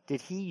times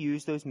did He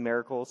use those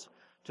miracles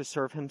to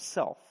serve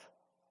Himself?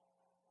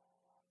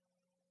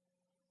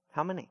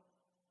 How many?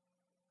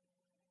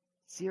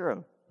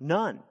 0.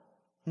 None.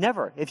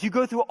 Never. If you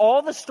go through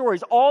all the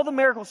stories, all the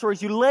miracle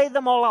stories, you lay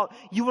them all out,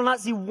 you will not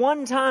see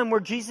one time where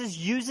Jesus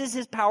uses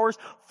His powers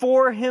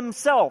for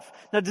Himself.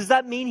 Now, does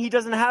that mean He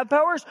doesn't have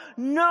powers?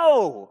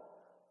 No.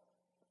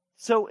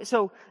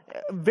 So,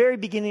 very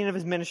beginning of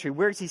his ministry,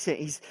 where is he sent?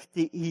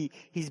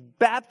 He's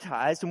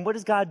baptized, and what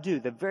does God do?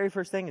 The very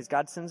first thing is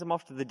God sends him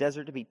off to the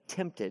desert to be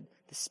tempted.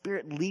 The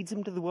Spirit leads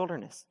him to the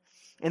wilderness.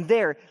 And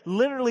there,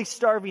 literally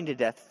starving to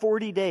death,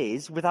 40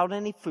 days without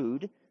any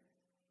food,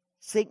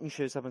 Satan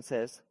shows up and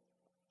says,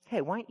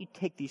 hey, why don't you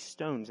take these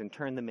stones and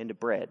turn them into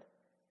bread?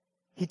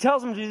 He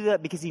tells him to do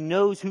that because he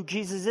knows who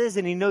Jesus is,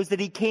 and he knows that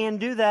he can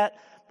do that.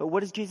 But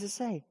what does Jesus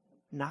say?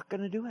 Not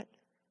going to do it.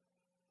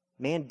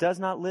 Man does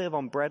not live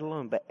on bread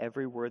alone, but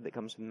every word that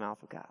comes from the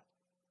mouth of God.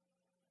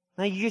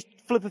 Now you just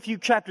flip a few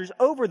chapters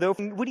over, though.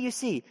 What do you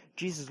see?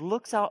 Jesus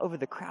looks out over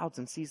the crowds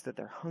and sees that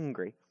they're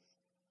hungry.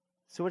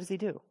 So what does he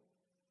do?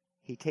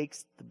 He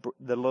takes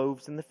the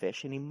loaves and the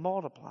fish and he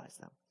multiplies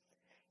them.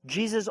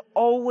 Jesus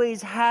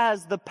always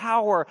has the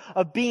power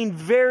of being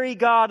very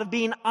God, of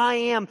being I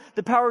am,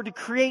 the power to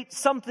create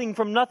something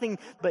from nothing,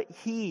 but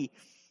he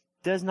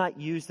does not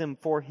use them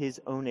for his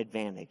own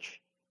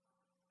advantage.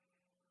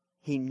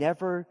 He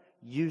never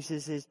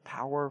uses his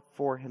power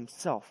for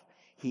himself.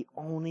 He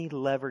only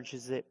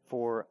leverages it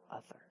for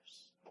others.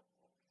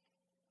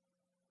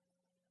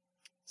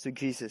 So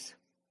Jesus,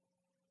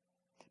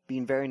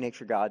 being very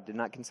nature God, did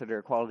not consider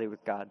equality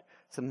with God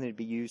something to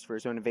be used for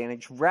his own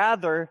advantage.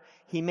 Rather,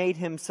 he made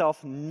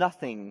himself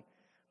nothing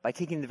by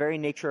taking the very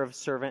nature of a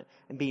servant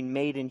and being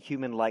made in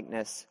human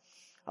likeness.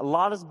 A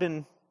lot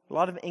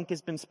of ink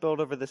has been spilled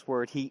over this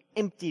word. He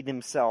emptied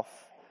himself.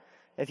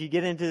 If you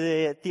get into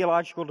the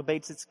theological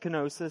debates, it's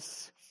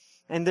kenosis.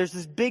 And there's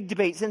this big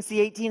debate since the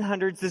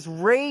 1800s, this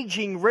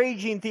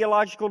raging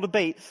theological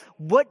debate.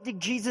 What did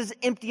Jesus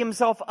empty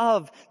himself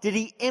of? Did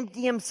he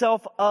empty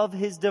himself of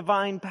his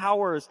divine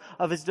powers,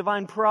 of his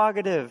divine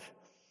prerogative?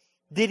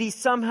 Did he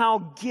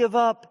somehow give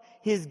up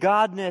his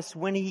godness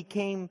when he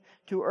came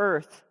to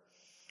earth?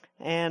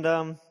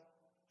 And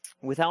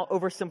without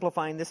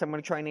oversimplifying this, I'm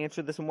going to try and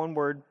answer this in one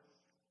word.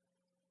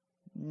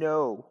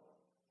 No.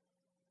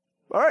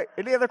 All right,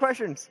 any other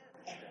questions?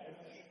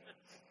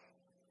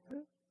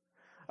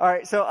 All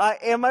right, so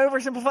am I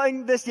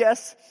oversimplifying this?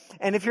 Yes.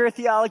 And if you're a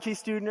theology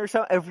student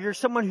or if you're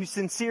someone who's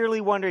sincerely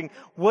wondering,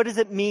 what does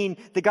it mean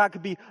that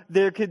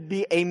there could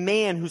be a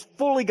man who's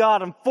fully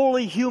God and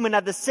fully human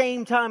at the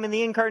same time in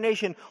the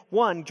incarnation?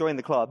 1, join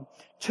the club.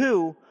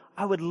 2,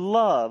 I would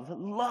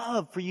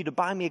love for you to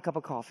buy me a cup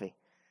of coffee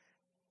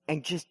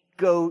and just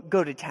go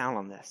to town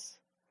on this.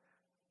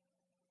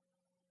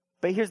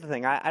 But here's the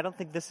thing. I don't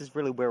think this is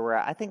really where we're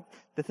at. I think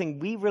the thing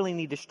we really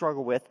need to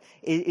struggle with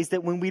is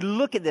that when we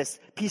look at this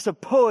piece of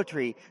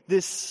poetry,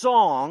 this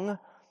song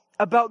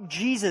about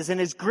Jesus and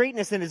his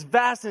greatness and his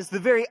vastness, the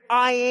very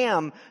I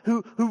am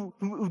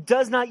who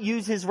does not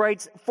use his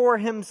rights for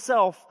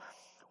himself,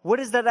 what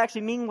does that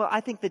actually mean? Well,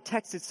 I think the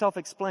text itself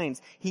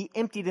explains. He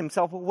emptied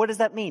himself. Well, what does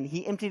that mean?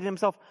 He emptied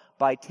himself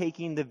by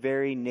taking the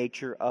very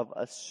nature of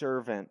a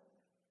servant.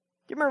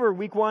 Do you remember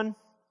week 1?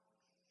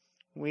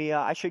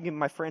 I showed you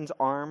my friend's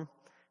arm.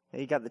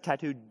 He got the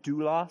tattoo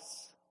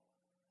doulos.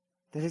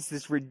 That is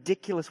this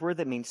ridiculous word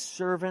that means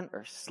servant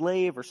or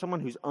slave or someone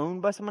who's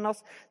owned by someone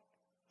else.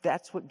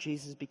 That's what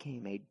Jesus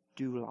became, a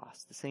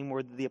doulos, the same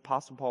word that the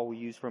Apostle Paul will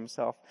use for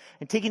himself.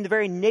 And taking the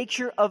very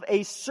nature of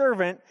a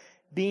servant,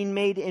 being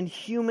made in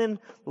human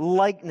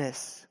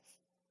likeness.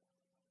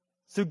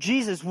 So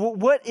Jesus,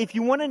 what if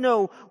you want to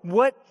know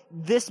what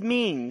this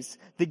means,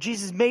 that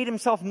Jesus made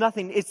himself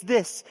nothing, it's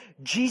this.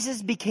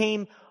 Jesus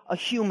became a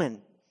human.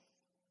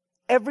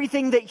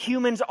 Everything that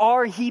humans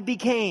are, he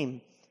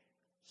became.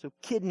 So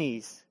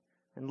kidneys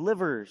and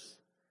livers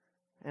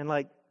and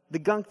like the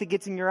gunk that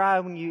gets in your eye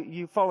when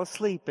you fall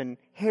asleep, and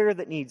hair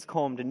that needs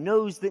combed and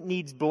nose that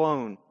needs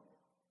blown.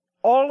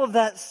 All of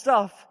that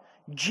stuff,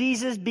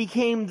 Jesus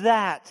became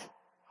that.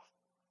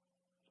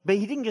 But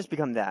he didn't just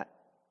become that.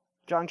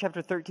 John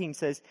chapter 13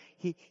 says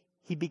he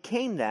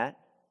became that,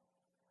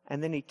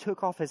 and then he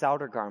took off his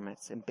outer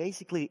garments, and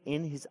basically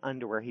in his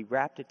underwear he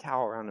wrapped a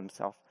towel around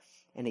himself.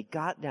 And he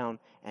got down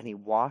and he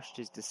washed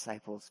his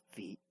disciples'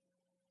 feet.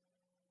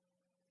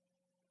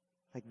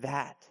 Like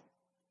that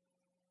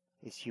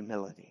is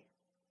humility.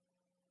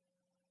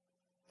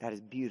 That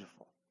is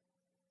beautiful.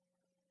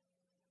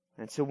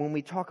 And so when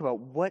we talk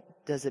about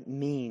what does it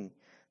mean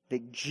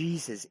that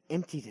Jesus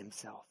emptied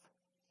himself,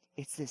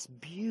 it's this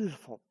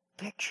beautiful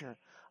picture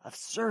of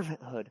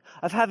servanthood,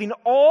 of having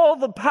all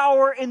the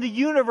power in the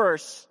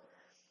universe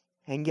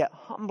and yet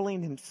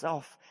humbling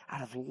himself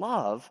out of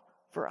love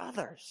for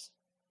others.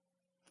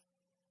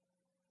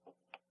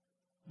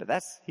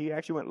 But he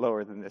actually went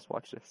lower than this.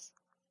 Watch this.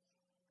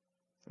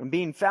 And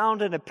being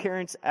found in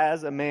appearance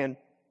as a man.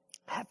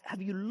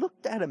 Have you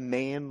looked at a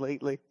man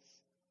lately?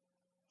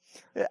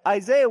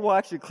 Isaiah will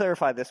actually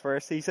clarify this for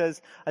us. He says,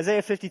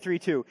 Isaiah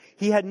 53:2,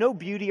 he had no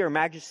beauty or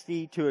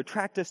majesty to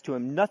attract us to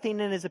him,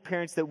 nothing in his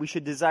appearance that we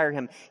should desire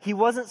him. He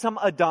wasn't some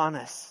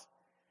Adonis.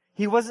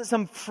 He wasn't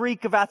some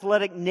freak of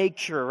athletic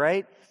nature,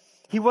 right?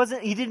 He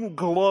didn't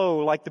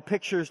glow like the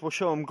pictures will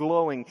show him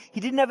glowing. He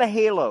didn't have a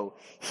halo.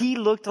 He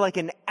looked like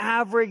an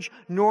average,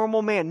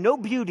 normal man. No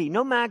beauty,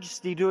 no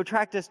majesty to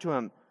attract us to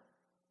him.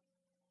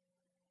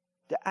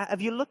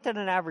 Have you looked at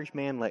an average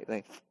man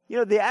lately? You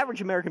know, the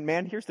average American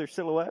man, here's their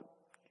silhouette.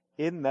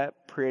 Isn't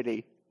that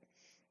pretty?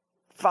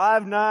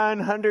 5'9",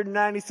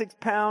 196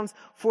 pounds,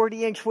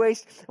 40-inch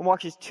waist, and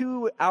watches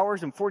 2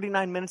 hours and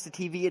 49 minutes of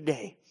TV a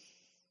day.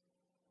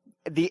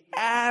 The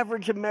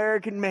average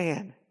American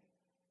man.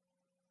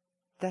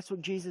 That's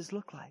what Jesus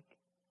looked like.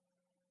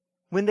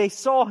 When they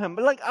saw him,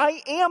 like,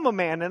 I am a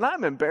man and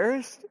I'm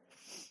embarrassed.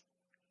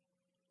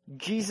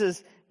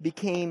 Jesus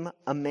became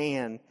a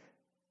man.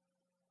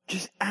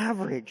 Just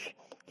average.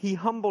 He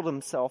humbled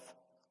himself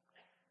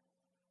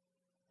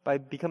by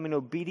becoming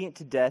obedient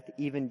to death,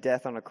 even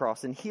death on a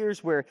cross. And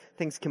here's where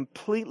things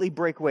completely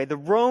break away. The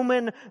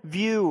Roman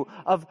view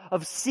of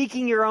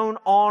seeking your own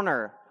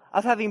honor,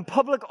 of having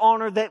public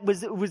honor that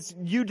was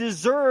you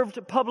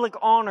deserved public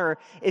honor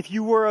if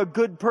you were a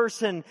good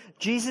person.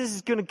 Jesus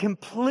is going to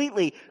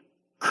completely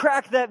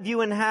crack that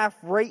view in half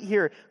right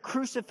here.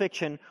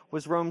 Crucifixion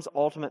was Rome's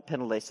ultimate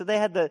penalty. So they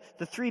had the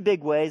three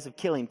big ways of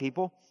killing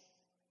people.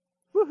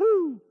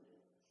 Woohoo!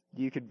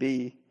 You could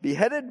be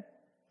beheaded,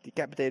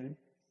 decapitated,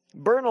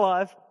 burned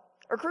alive,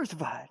 or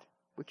crucified.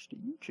 Which do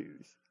you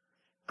choose?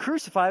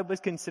 Crucified was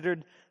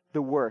considered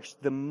the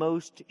worst, the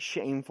most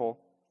shameful.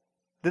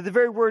 The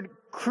very word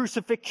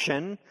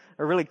crucifixion,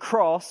 or really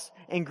cross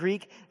in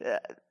Greek,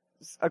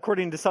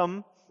 according to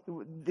some,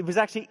 it was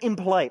actually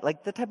impolite.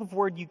 Like the type of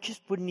word you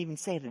just wouldn't even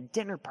say at a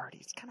dinner party.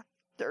 It's kind of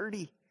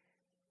dirty.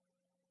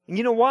 And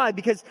you know why?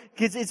 Because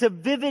it's a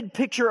vivid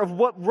picture of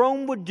what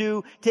Rome would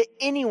do to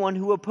anyone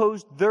who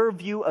opposed their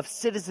view of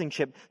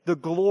citizenship, the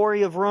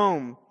glory of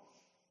Rome.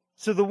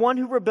 So the one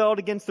who rebelled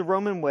against the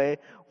Roman way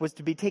was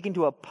to be taken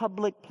to a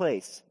public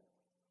place,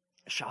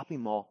 a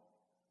shopping mall,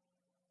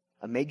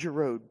 a major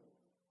road,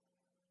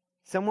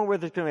 somewhere where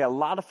there's going to be a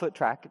lot of foot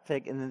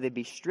traffic, and then they'd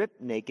be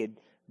stripped naked,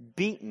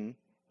 beaten,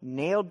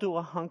 nailed to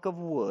a hunk of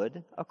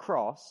wood, a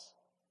cross,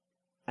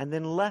 and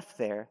then left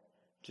there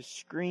to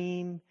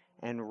scream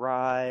and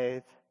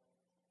writhe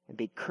and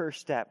be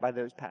cursed at by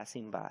those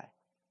passing by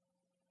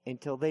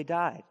until they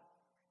died.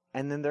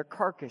 And then their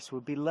carcass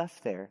would be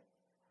left there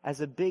as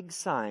a big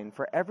sign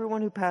for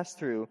everyone who passed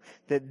through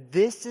that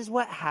this is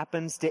what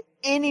happens to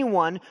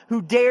anyone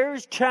who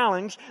dares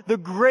challenge the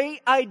great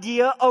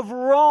idea of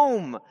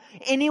Rome.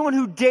 Anyone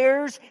who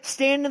dares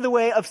stand in the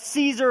way of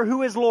Caesar,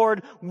 who is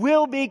Lord,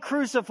 will be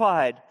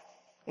crucified.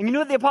 And you know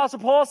what the Apostle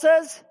Paul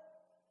says?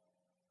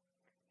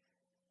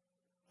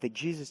 That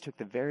Jesus took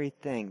the very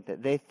thing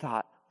that they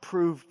thought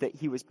proved that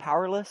he was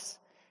powerless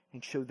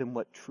and showed them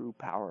what true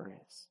power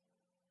is.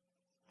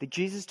 That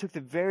Jesus took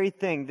the very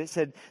thing that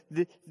said,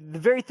 the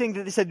very thing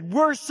that they said,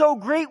 we're so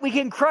great we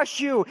can crush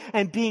you.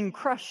 And being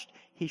crushed,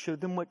 he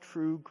showed them what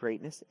true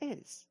greatness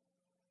is.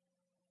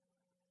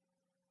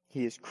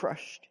 He is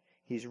crushed,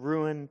 he's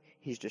ruined,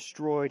 he's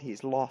destroyed,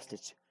 he's lost.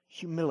 It's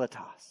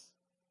humilitas.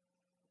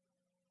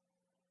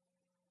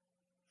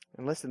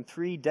 And less than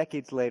 3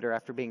 decades later,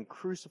 after being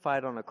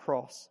crucified on a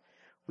cross,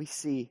 we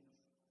see,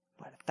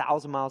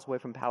 1,000 miles away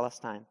from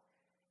Palestine,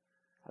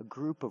 a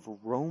group of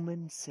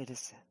Roman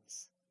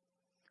citizens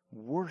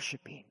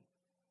worshiping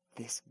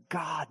this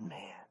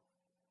God-man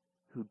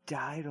who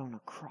died on a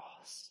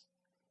cross.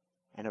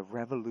 And a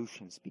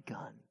revolution's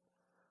begun.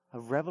 A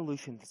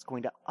revolution that's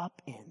going to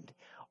upend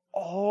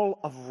all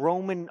of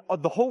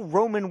the whole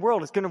Roman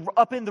world. It's going to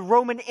upend the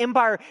Roman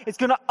Empire. It's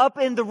going to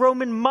upend the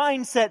Roman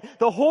mindset.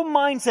 The whole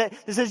mindset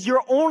that says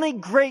you're only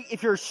great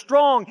if you're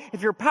strong,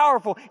 if you're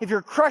powerful, if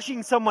you're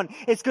crushing someone.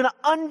 It's going to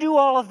undo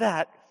all of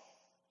that.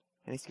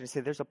 And he's going to say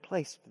there's a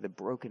place for the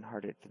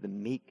brokenhearted, for the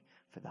meek,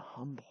 for the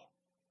humble.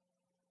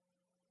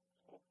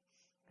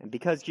 And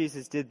because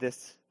Jesus did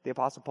this, the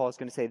Apostle Paul is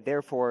going to say,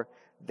 therefore,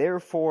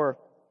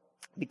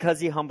 because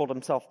he humbled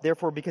himself,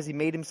 therefore, because he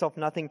made himself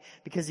nothing,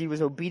 because he was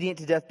obedient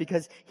to death,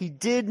 because he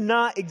did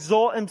not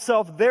exalt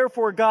himself,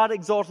 therefore God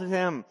exalted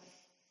him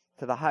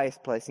to the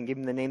highest place and gave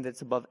him the name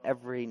that's above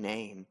every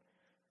name.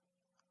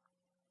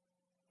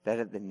 That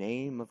at the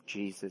name of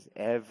Jesus,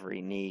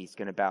 every knee is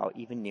going to bow,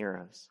 even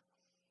Nero's,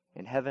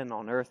 in heaven,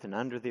 on earth, and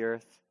under the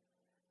earth.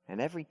 And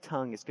every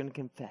tongue is going to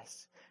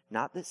confess,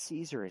 not that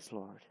Caesar is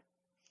Lord,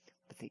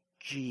 but that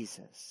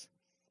Jesus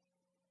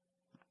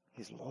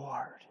is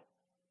Lord,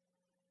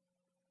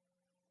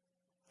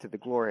 to the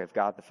glory of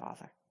God the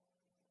Father.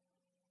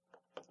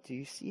 Do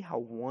you see how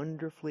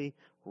wonderfully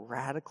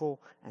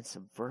radical and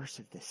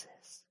subversive this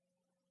is?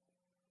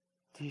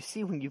 Do you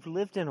see when you've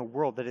lived in a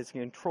world that is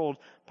controlled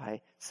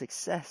by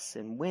success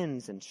and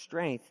wins and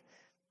strength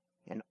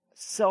and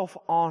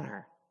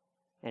self-honor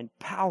and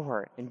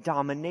power and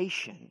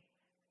domination,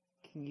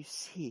 can you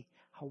see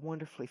how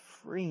wonderfully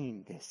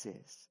freeing this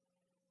is?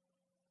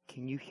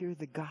 Can you hear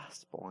the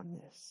gospel on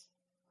this?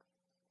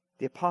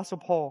 The Apostle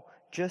Paul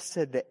just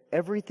said that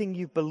everything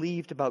you've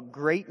believed about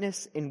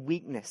greatness and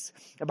weakness,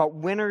 about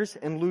winners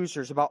and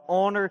losers, about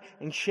honor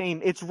and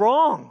shame, it's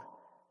wrong.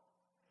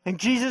 And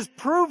Jesus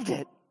proved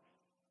it.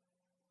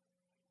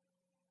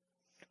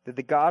 That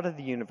the God of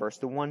the universe,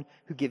 the one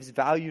who gives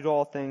value to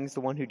all things,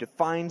 the one who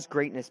defines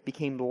greatness,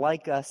 became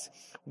like us,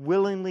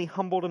 willingly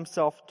humbled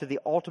himself to the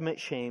ultimate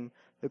shame,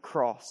 the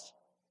cross.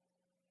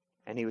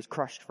 And he was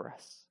crushed for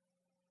us.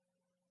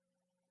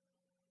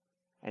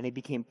 And he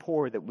became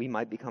poor that we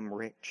might become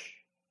rich.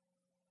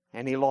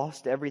 And he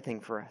lost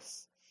everything for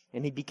us.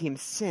 And he became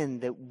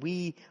sin that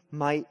we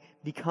might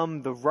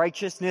become the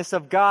righteousness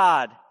of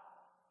God.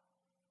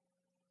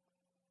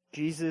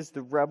 Jesus,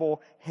 the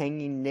rebel,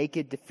 hanging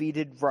naked,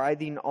 defeated,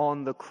 writhing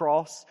on the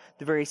cross,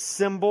 the very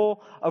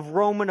symbol of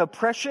Roman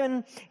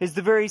oppression, is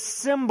the very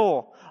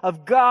symbol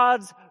of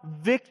God's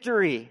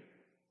victory.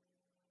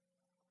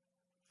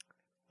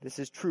 This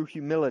is true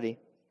humility,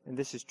 and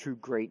this is true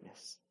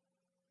greatness.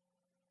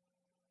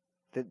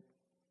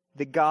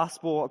 The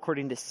gospel,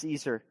 according to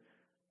Caesar,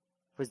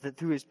 was that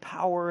through his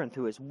power and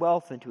through his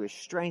wealth and through his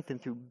strength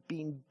and through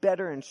being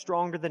better and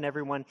stronger than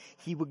everyone,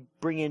 he would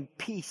bring in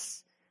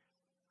peace.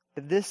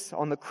 But this,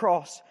 on the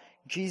cross,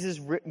 Jesus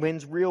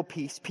wins real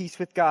peace, peace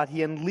with God. He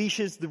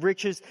unleashes the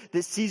riches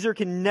that Caesar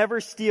can never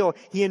steal.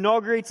 He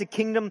inaugurates a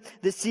kingdom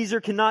that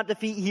Caesar cannot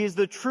defeat. He is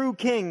the true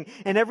king,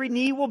 and every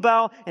knee will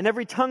bow and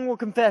every tongue will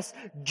confess,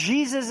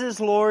 Jesus is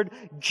Lord,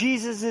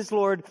 Jesus is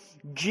Lord,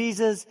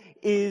 Jesus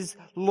is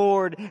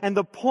Lord. And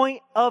the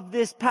point of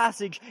this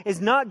passage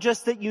is not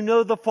just that you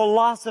know the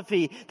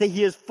philosophy that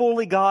he is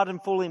fully God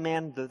and fully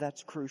man, though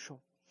that's crucial.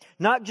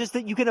 Not just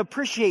that you can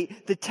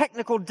appreciate the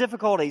technical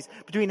difficulties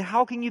between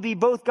how can you be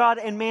both God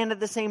and man at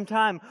the same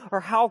time, or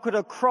how could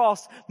a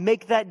cross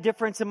make that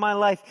difference in my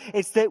life.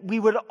 It's that we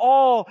would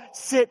all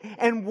sit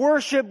and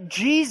worship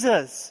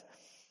Jesus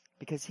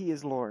because he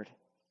is Lord,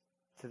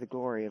 to the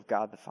glory of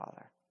God the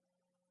Father.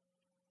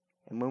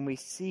 And when we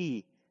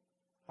see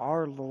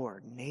our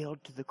Lord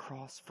nailed to the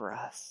cross for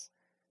us,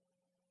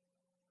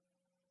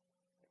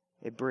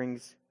 it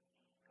brings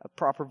a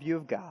proper view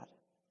of God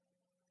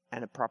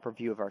and a proper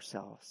view of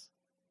ourselves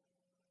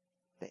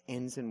that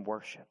ends in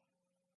worship.